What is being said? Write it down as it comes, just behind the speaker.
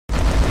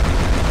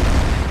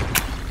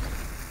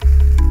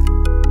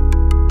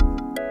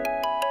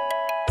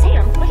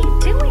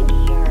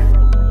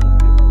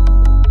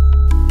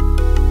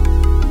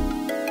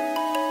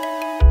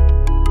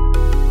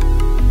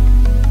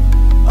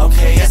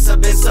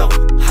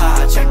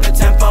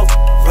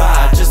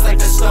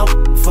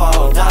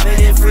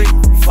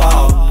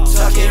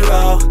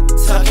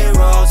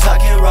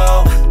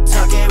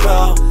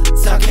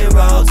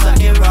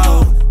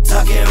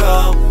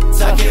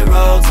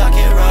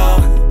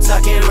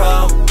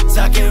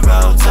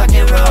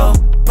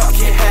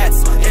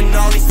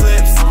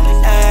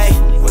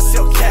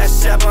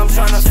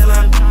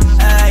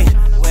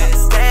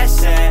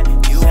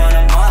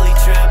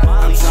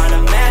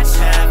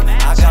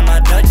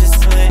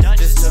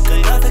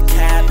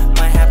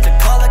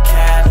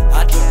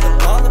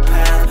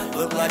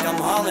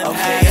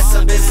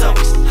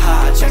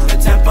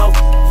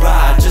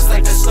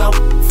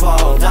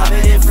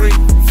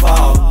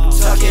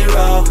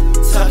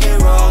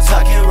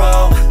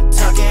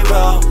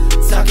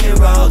it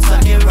roll,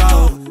 tuck it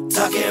roll,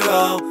 tuck it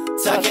roll,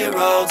 tuck it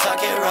roll,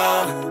 tuck it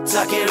roll,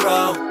 tuck it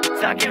roll,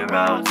 tuck it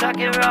roll, tuck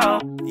it roll.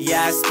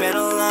 Yeah, I spent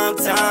a long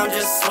time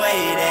just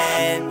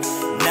waiting.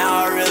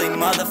 Now I really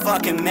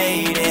motherfucking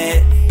made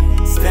it.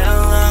 Spent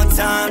a long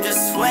time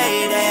just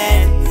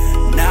waiting.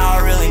 Now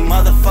I really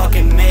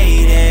motherfucking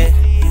made it.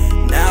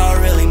 Now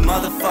I really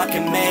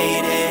motherfucking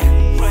made it.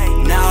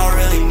 Now I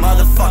really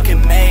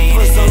motherfucking made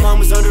it. For so long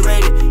was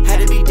underrated, had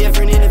to be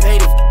different,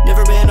 innovative.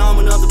 Never been on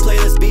one of the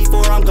playlists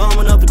before, I'm gone,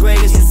 one of the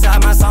greatest.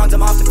 Inside my songs,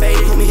 I'm often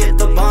faded. Homie hit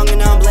the bong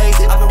and I'm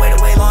blazing. I've been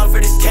waiting way long for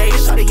this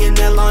cadence. Shawty getting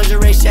that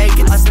lingerie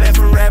shaking. I spent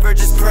forever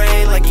just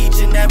praying, like each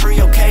and every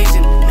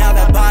occasion. Now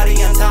that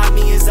body on top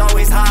me is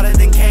always hotter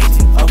than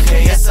Cajun.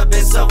 Okay, yes, I've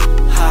been so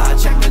high,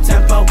 check the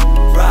tempo.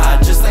 Ride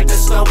just like the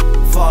snow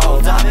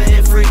fall, diving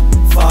in free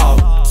fall.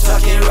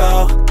 Tuck it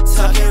roll,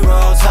 tuck it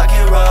roll, tuck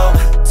it roll,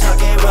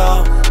 tuck it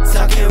roll,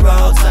 tuck it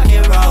roll, tuck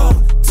it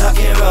roll,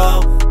 tuck it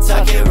roll,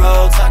 tuck it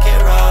roll, tuck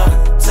it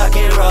roll, tuck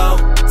it roll,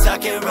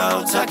 tuck it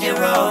roll, tuck it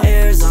roll.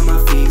 Airs on my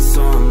feet,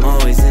 so I'm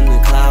always in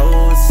the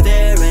clouds,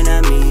 staring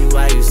at me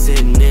while you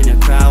sitting in a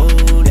crowd.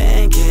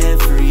 And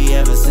carefree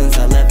ever since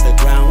I left the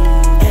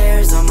ground.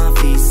 Airs on my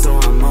feet, so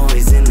I'm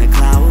always in the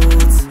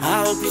clouds.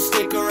 I hope you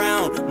stick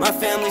around, my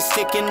family's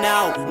sticking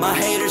out. My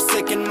haters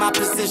sick and my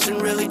position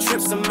really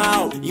trips them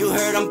out. You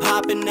heard I'm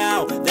popping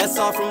out, that's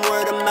all from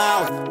word of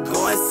mouth.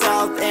 Going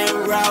south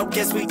en route,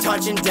 guess we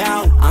touching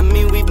down. I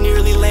mean we've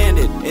nearly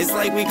landed, it's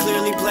like we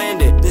clearly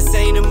planned it. This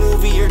ain't a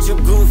movie, you're too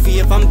goofy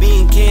if I'm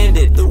being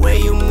candid. The way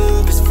you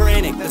move is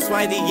frantic, that's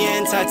why the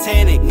end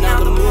Titanic.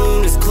 Now the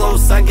moon is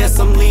close, I guess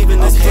I'm leaving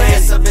this planet.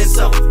 Yes, I've been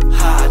so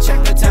high,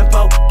 check the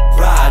tempo.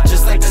 Ride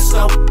just like the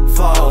snow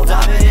fall,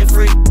 diving in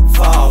free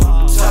fall.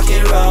 Tuck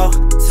it roll,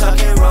 tuck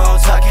it roll,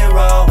 tuck it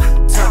roll,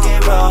 tuck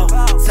it roll,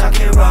 tuck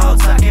it roll,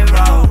 tuck it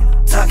roll,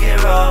 tuck it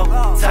roll,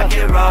 tuck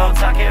it roll,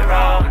 tuck it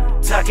roll,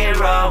 tuck it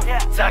roll,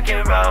 tuck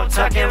it roll,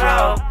 tuck it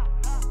roll.